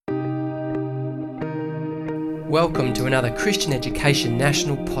Welcome to another Christian Education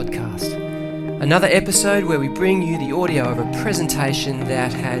National podcast. Another episode where we bring you the audio of a presentation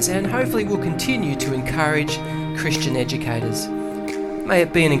that has and hopefully will continue to encourage Christian educators. May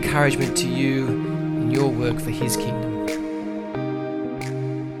it be an encouragement to you in your work for His kingdom.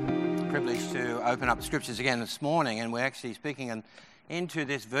 Privilege to open up the scriptures again this morning, and we're actually speaking into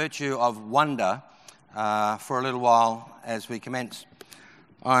this virtue of wonder for a little while as we commence.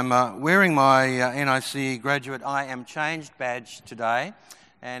 I'm wearing my NIC Graduate I Am Changed badge today,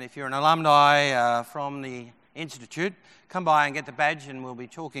 and if you're an alumni from the Institute, come by and get the badge and we'll be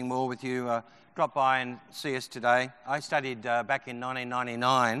talking more with you. Drop by and see us today. I studied back in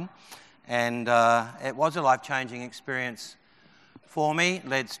 1999, and it was a life-changing experience for me.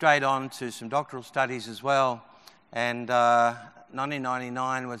 Led straight on to some doctoral studies as well, and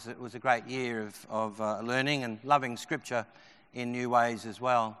 1999 was a great year of learning and loving Scripture in new ways as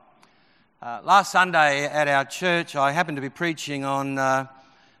well. Last Sunday at our church, I happened to be preaching on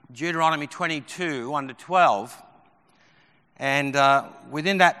Deuteronomy 22, 1 to 12. And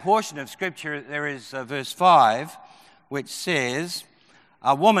within that portion of Scripture, there is verse 5, which says,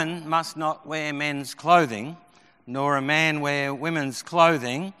 "A woman must not wear men's clothing, nor a man wear women's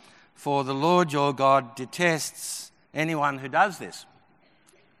clothing, for the Lord your God detests anyone who does this."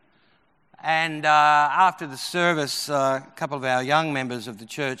 And after the service, a couple of our young members of the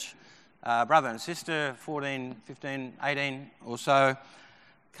church, brother and sister, 14, 15, 18 or so,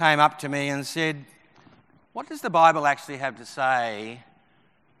 came up to me and said, "What does the Bible actually have to say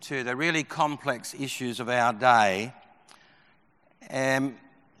to the really complex issues of our day?" The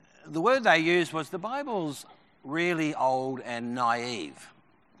word they used was, "The Bible's really old and naive,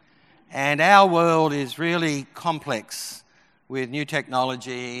 and our world is really complex with new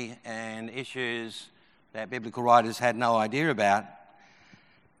technology and issues that biblical writers had no idea about."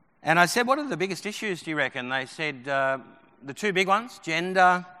 And I said, "What are the biggest issues, do you reckon?" They said, the two big ones,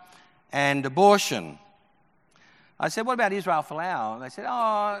 gender and abortion. I said, "What about Israel Folau?" And they said,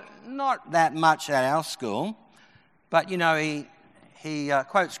 "Oh, not that much at our school. But, you know, he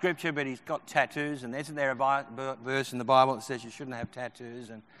quotes Scripture, but he's got tattoos, and isn't there a verse in the Bible that says you shouldn't have tattoos?"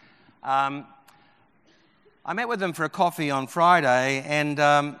 And I met with them for a coffee on Friday, and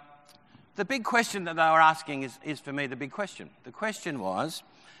the big question that they were asking is for me the big question. The question was,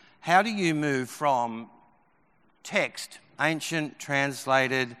 how do you move from text, ancient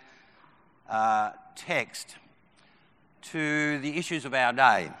translated text, to the issues of our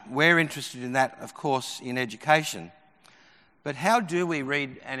day? We're interested in that, of course, in education. But how do we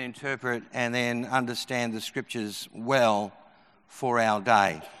read and interpret and then understand the Scriptures well for our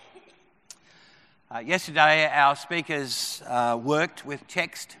day? Yesterday, our speakers worked with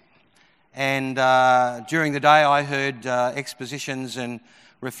text, and during the day I heard expositions and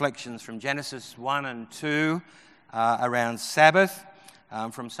reflections from Genesis 1 and 2 around Sabbath,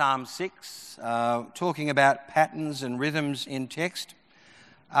 from Psalm 6, talking about patterns and rhythms in text.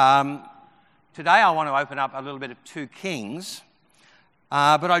 Today I want to open up a little bit of 2 Kings,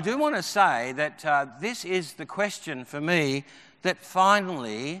 but I do want to say that this is the question for me that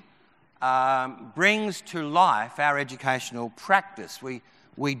finally brings to life our educational practice.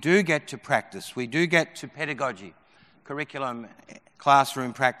 We do get to practice. We do get to pedagogy, curriculum,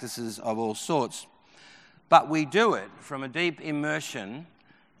 classroom practices of all sorts. But we do it from a deep immersion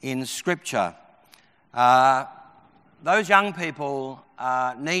in Scripture. Those young people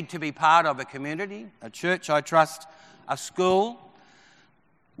need to be part of a community, a church, I trust, a school,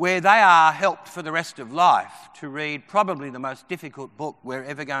 where they are helped for the rest of life to read probably the most difficult book we're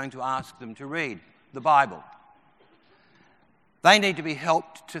ever going to ask them to read, the Bible. They need to be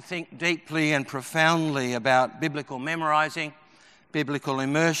helped to think deeply and profoundly about biblical memorizing, biblical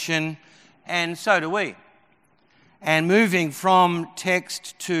immersion, and so do we. And moving from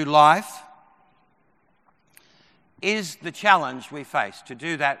text to life is the challenge we face, to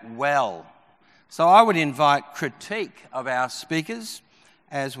do that well. So I would invite critique of our speakers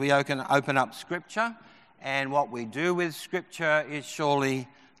as we open up Scripture, and what we do with Scripture is surely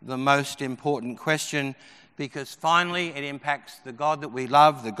the most important question, because finally it impacts the God that we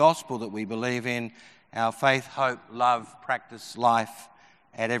love, the gospel that we believe in, our faith, hope, love, practice, life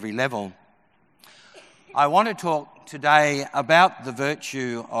at every level. I want to talk today about the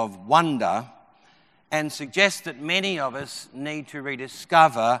virtue of wonder and suggest that many of us need to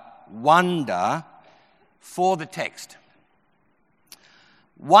rediscover wonder for the text.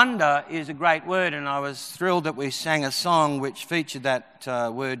 Wonder is a great word, and I was thrilled that we sang a song which featured that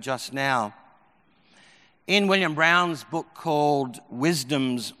word just now. In William Brown's book called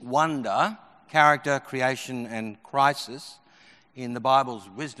Wisdom's Wonder, Character, Creation and Crisis, in the Bible's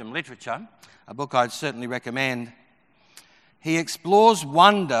wisdom literature, a book I'd certainly recommend. He explores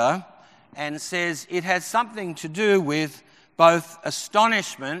wonder and says it has something to do with both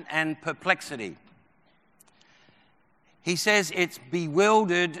astonishment and perplexity. He says it's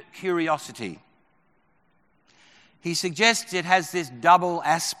bewildered curiosity. He suggests it has this double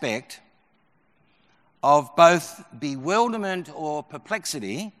aspect of both bewilderment or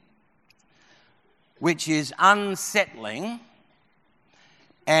perplexity, which is unsettling,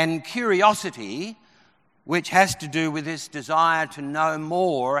 and curiosity, which has to do with this desire to know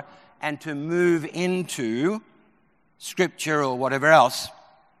more and to move into Scripture or whatever else.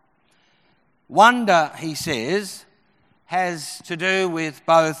 Wonder, he says, has to do with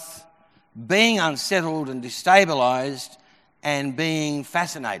both being unsettled and destabilised and being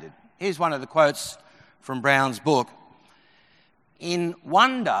fascinated. Here's one of the quotes from Brown's book. In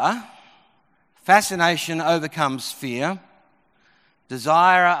wonder, fascination overcomes fear,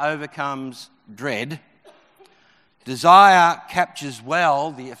 desire overcomes dread, desire captures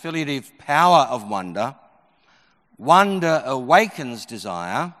well the affiliative power of wonder, wonder awakens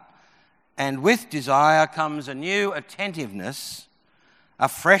desire, and with desire comes a new attentiveness, a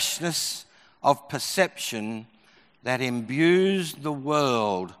freshness of perception that imbues the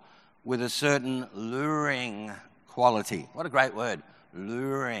world with a certain luring quality. What a great word,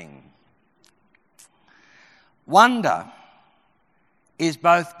 luring. Wonder is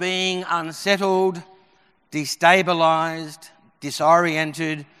both being unsettled, destabilised,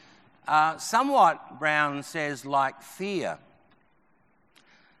 disoriented, somewhat, Brown says, like fear.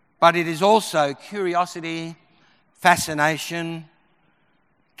 But it is also curiosity, fascination,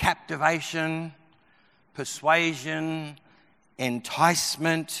 captivation, persuasion,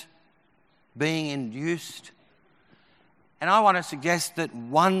 enticement, being induced. And I want to suggest that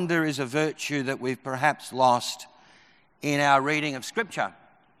wonder is a virtue that we've perhaps lost in our reading of Scripture,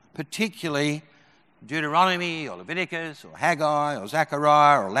 particularly Deuteronomy or Leviticus or Haggai or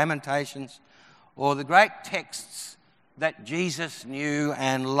Zechariah or Lamentations, or the great texts that Jesus knew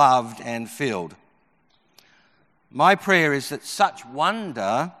and loved and filled. My prayer is that such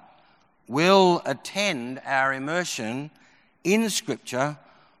wonder will attend our immersion in Scripture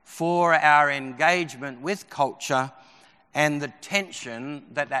for our engagement with culture and the tension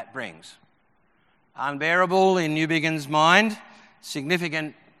that that brings. Unbearable in Newbigin's mind,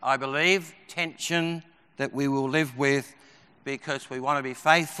 significant, I believe, tension that we will live with because we want to be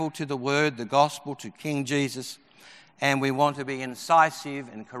faithful to the Word, the Gospel, to King Jesus, and we want to be incisive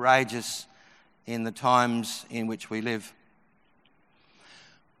and courageous in the times in which we live.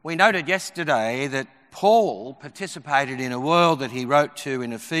 We noted yesterday that Paul participated in a world that he wrote to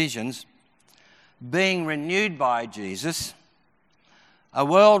in Ephesians, being renewed by Jesus, a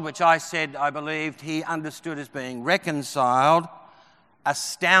world which I said I believed he understood as being reconciled,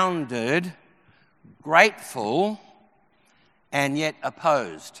 astounded, grateful, and yet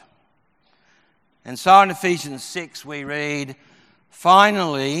opposed. And so in Ephesians 6 we read,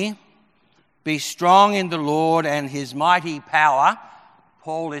 "Finally, be strong in the Lord and his mighty power."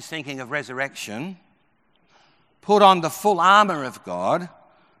 Paul is thinking of resurrection. "Put on the full armour of God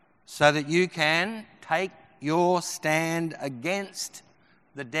so that you can take your stand against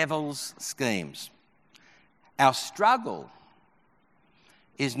the devil's schemes." Our struggle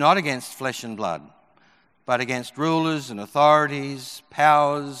is not against flesh and blood, but against rulers and authorities,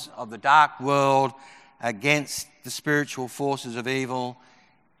 powers of the dark world, against the spiritual forces of evil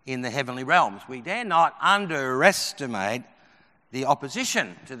in the heavenly realms. We dare not underestimate the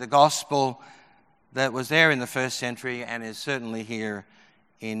opposition to the gospel that was there in the first century and is certainly here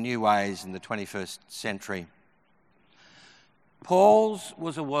in new ways in the 21st century. Paul's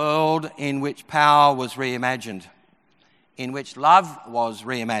was a world in which power was reimagined, in which love was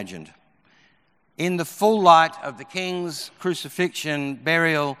reimagined. In the full light of the King's crucifixion,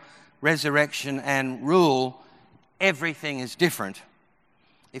 burial, resurrection, and rule, everything is different.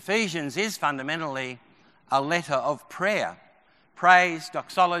 Ephesians is fundamentally a letter of prayer. Praise,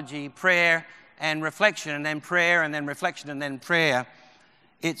 doxology, prayer, and reflection, and then prayer, and then reflection, and then prayer.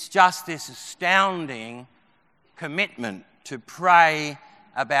 It's just this astounding commitment to pray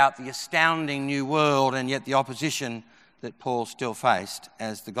about the astounding new world and yet the opposition that Paul still faced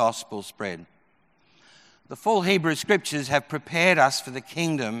as the gospel spread. The full Hebrew Scriptures have prepared us for the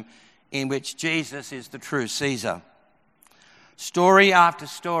kingdom in which Jesus is the true Caesar. Story after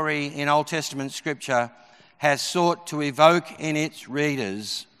story in Old Testament Scripture has sought to evoke in its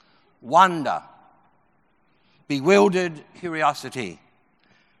readers wonder, bewildered curiosity,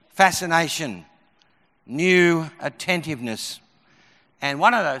 fascination, new attentiveness. And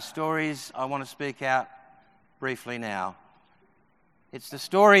one of those stories I want to speak out briefly now. It's the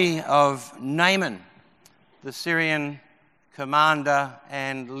story of Naaman, the Syrian commander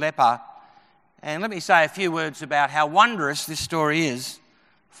and leper. And let me say a few words about how wondrous this story is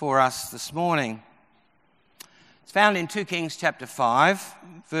for us this morning. It's found in 2 Kings chapter 5,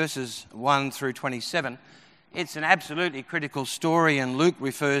 verses 1 through 27. It's an absolutely critical story, and Luke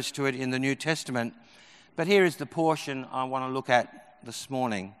refers to it in the New Testament. But here is the portion I want to look at this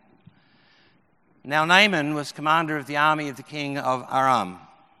morning. Now Naaman was commander of the army of the king of Aram.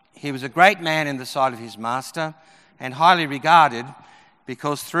 He was a great man in the sight of his master and highly regarded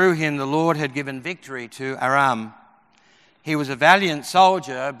because through him the Lord had given victory to Aram. He was a valiant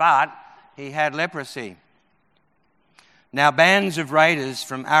soldier, but he had leprosy. Now bands of raiders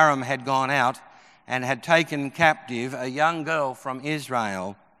from Aram had gone out and had taken captive a young girl from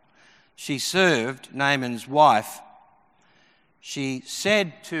Israel. She served Naaman's wife. She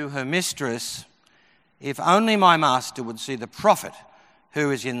said to her mistress, "If only my master would see the prophet who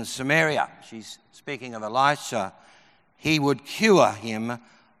is in Samaria," she's speaking of Elisha, "he would cure him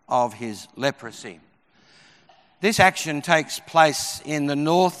of his leprosy." This action takes place in the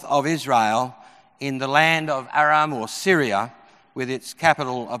north of Israel, in the land of Aram or Syria, with its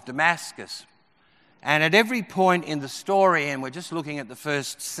capital of Damascus. And at every point in the story, and we're just looking at the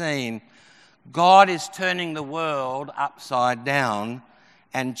first scene, God is turning the world upside down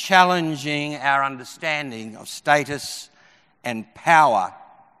and challenging our understanding of status and power.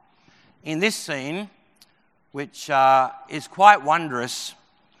 In this scene, which is quite wondrous,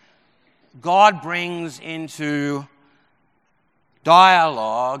 God brings into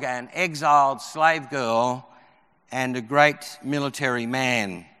dialogue an exiled slave girl and a great military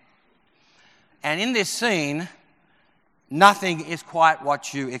man. And in this scene, nothing is quite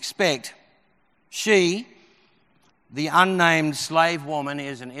what you expect. She, the unnamed slave woman,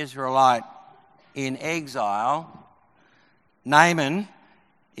 is an Israelite in exile. Naaman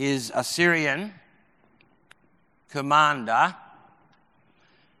is a Syrian commander.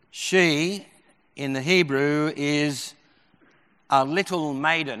 She, in the Hebrew, is a little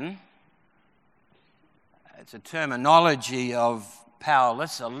maiden. It's a terminology of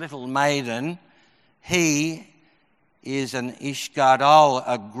powerless, a little maiden. He is an Ishgadol,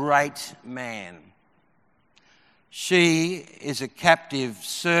 a great man. She is a captive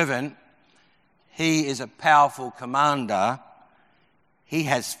servant. He is a powerful commander. He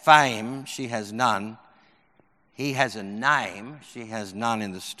has fame, she has none. He has a name, she has none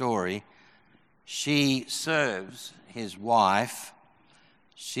in the story. She serves his wife.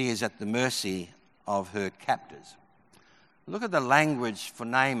 She is at the mercy of her captors. Look at the language for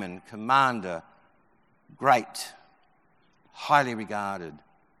Naaman: commander, great, highly regarded,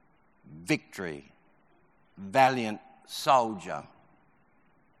 victory, valiant soldier.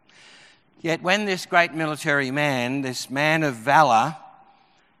 Yet when this great military man, this man of valor,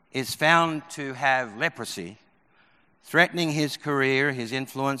 is found to have leprosy, threatening his career, his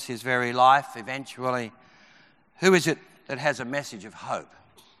influence, his very life eventually, who is it that has a message of hope?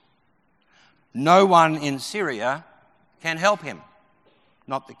 No one in Syria can help him.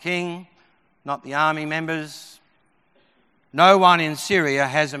 Not the king, not the army members. No one in Syria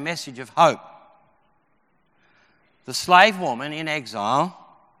has a message of hope. The slave woman in exile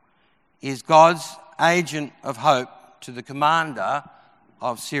is God's agent of hope to the commander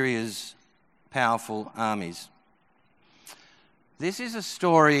of Syria's powerful armies. This is a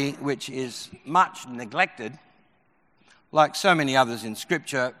story which is much neglected, like so many others in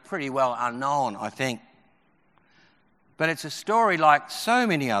Scripture, pretty well unknown, I think. But it's a story like so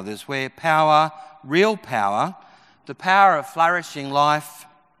many others where power, real power, the power of flourishing life,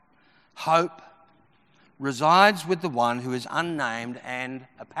 hope, resides with the one who is unnamed and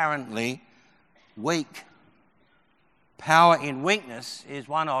apparently weak. Power in weakness is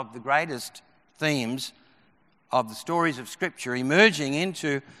one of the greatest themes of the stories of Scripture, emerging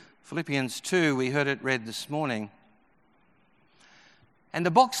into Philippians 2. We heard it read this morning. And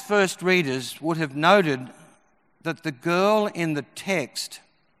the book's first readers would have noted that the girl in the text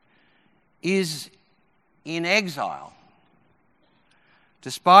is in exile.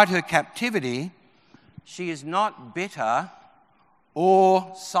 Despite her captivity, she is not bitter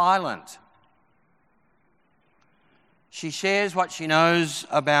or silent. She shares what she knows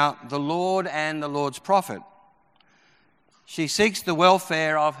about the Lord and the Lord's prophet. She seeks the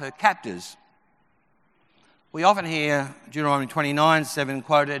welfare of her captors. We often hear Deuteronomy 29:7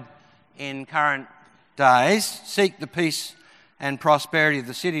 quoted in current days: "Seek the peace and prosperity of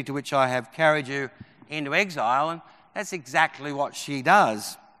the city to which I have carried you into exile." And that's exactly what she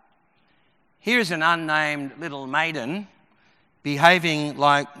does. Here's an unnamed little maiden behaving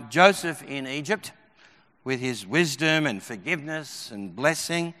like Joseph in Egypt, with his wisdom and forgiveness and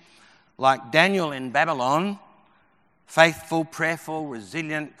blessing, like Daniel in Babylon, faithful, prayerful,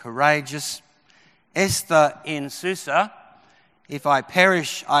 resilient, courageous. Esther in Susa, if I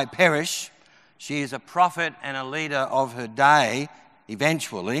perish, I perish. She is a prophet and a leader of her day,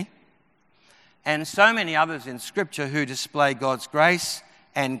 eventually. And so many others in Scripture who display God's grace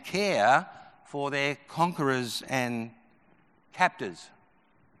and care for their conquerors and captors.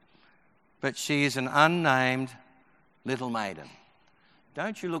 But she is an unnamed little maiden.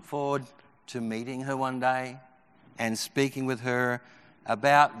 Don't you look forward to meeting her one day and speaking with her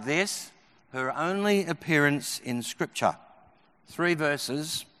about this, her only appearance in Scripture? 3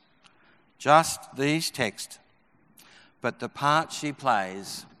 verses, just these texts. But the part she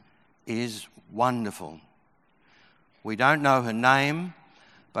plays is wonderful. We don't know her name,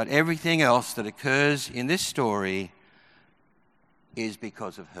 but everything else that occurs in this story is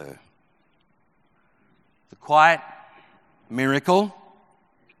because of her. The quiet miracle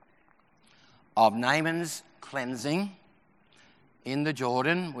of Naaman's cleansing in the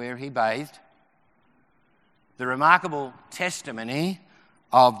Jordan where he bathed, the remarkable testimony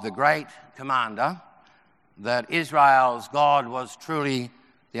of the great commander that Israel's God was truly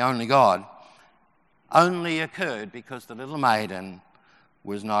the only God, only occurred because the little maiden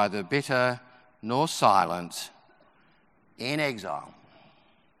was neither bitter nor silent in exile.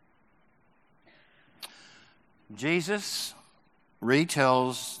 Jesus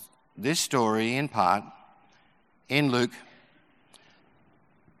retells this story in part in Luke,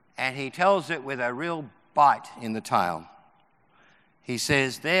 and he tells it with a real bite in the tail. He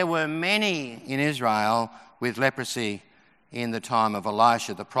says, there were many in Israel with leprosy in the time of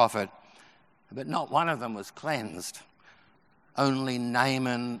Elisha the prophet, but not one of them was cleansed. Only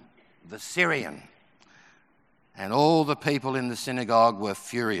Naaman the Syrian. And all the people in the synagogue were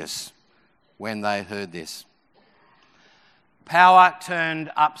furious when they heard this. Power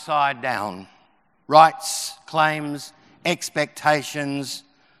turned upside down. Rights, claims, expectations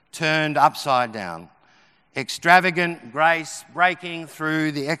turned upside down. Extravagant grace breaking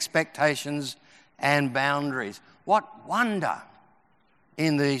through the expectations and boundaries. What wonder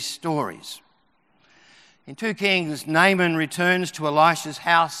in these stories. In 2 Kings, Naaman returns to Elisha's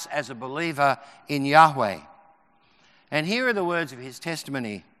house as a believer in Yahweh. And here are the words of his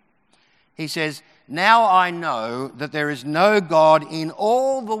testimony. He says, now I know that there is no God in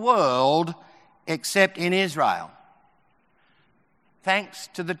all the world except in Israel. Thanks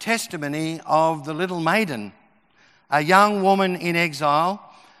to the testimony of the little maiden, a young woman in exile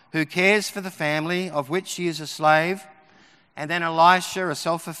who cares for the family of which she is a slave, and then Elisha, a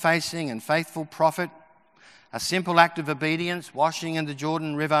self-effacing and faithful prophet, a simple act of obedience, washing in the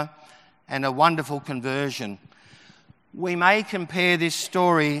Jordan River, and a wonderful conversion. We may compare this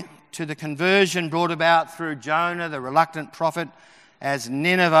story to the conversion brought about through Jonah, the reluctant prophet, as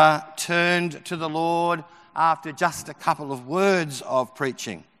Nineveh turned to the Lord after just a couple of words of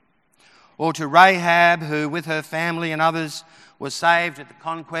preaching. Or to Rahab, who with her family and others was saved at the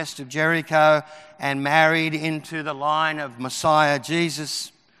conquest of Jericho and married into the line of Messiah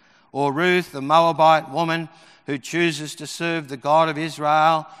Jesus. Or Ruth, the Moabite woman who chooses to serve the God of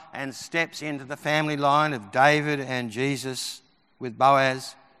Israel and steps into the family line of David and Jesus with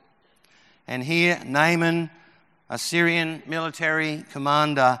Boaz. And here, Naaman, a Syrian military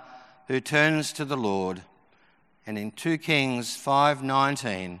commander who turns to the Lord. And in 2 Kings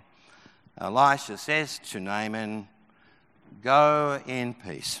 5:19, Elisha says to Naaman, go in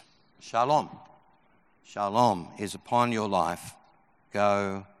peace. Shalom. Shalom is upon your life.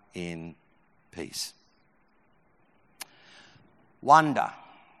 Go in peace. Wonder.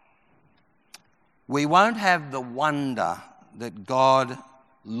 We won't have the wonder that God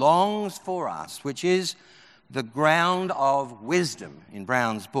longs for us, which is the ground of wisdom in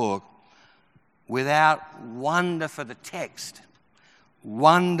Brown's book, without wonder for the text,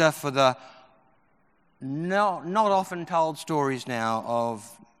 wonder for the not often told stories now of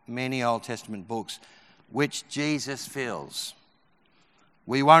many Old Testament books, which Jesus fills.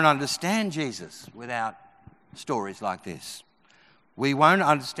 We won't understand Jesus without stories like this. We won't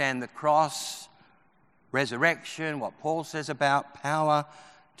understand the cross, resurrection, what Paul says about power,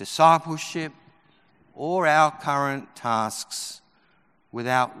 discipleship, or our current tasks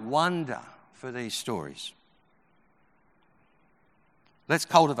without wonder for these stories. Let's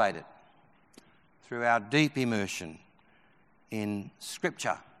cultivate it through our deep immersion in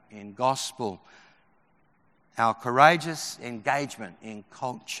Scripture, in gospel, our courageous engagement in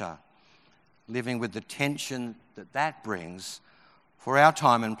culture, living with the tension that brings for our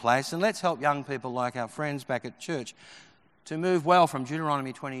time and place. And let's help young people like our friends back at church to move well from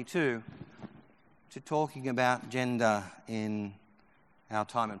Deuteronomy 22 to talking about gender in our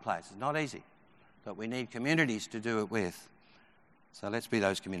time and place. It's not easy, but we need communities to do it with. So let's be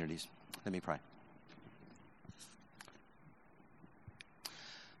those communities. Let me pray.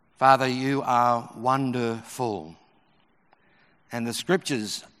 Father, you are wonderful, and the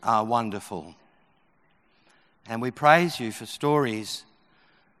scriptures are wonderful. And we praise you for stories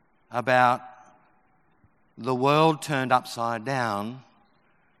about the world turned upside down,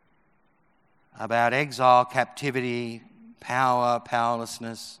 about exile, captivity, power,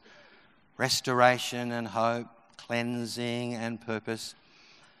 powerlessness, restoration and hope, cleansing and purpose,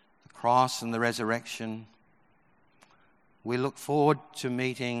 the cross and the resurrection. We look forward to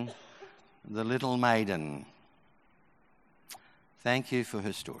meeting the little maiden. Thank you for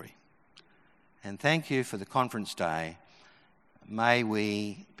her story. And thank you for the conference day. May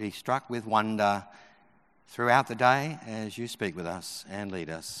we be struck with wonder throughout the day as you speak with us and lead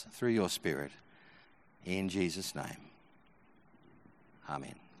us through your Spirit. In Jesus' name.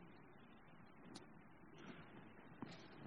 Amen.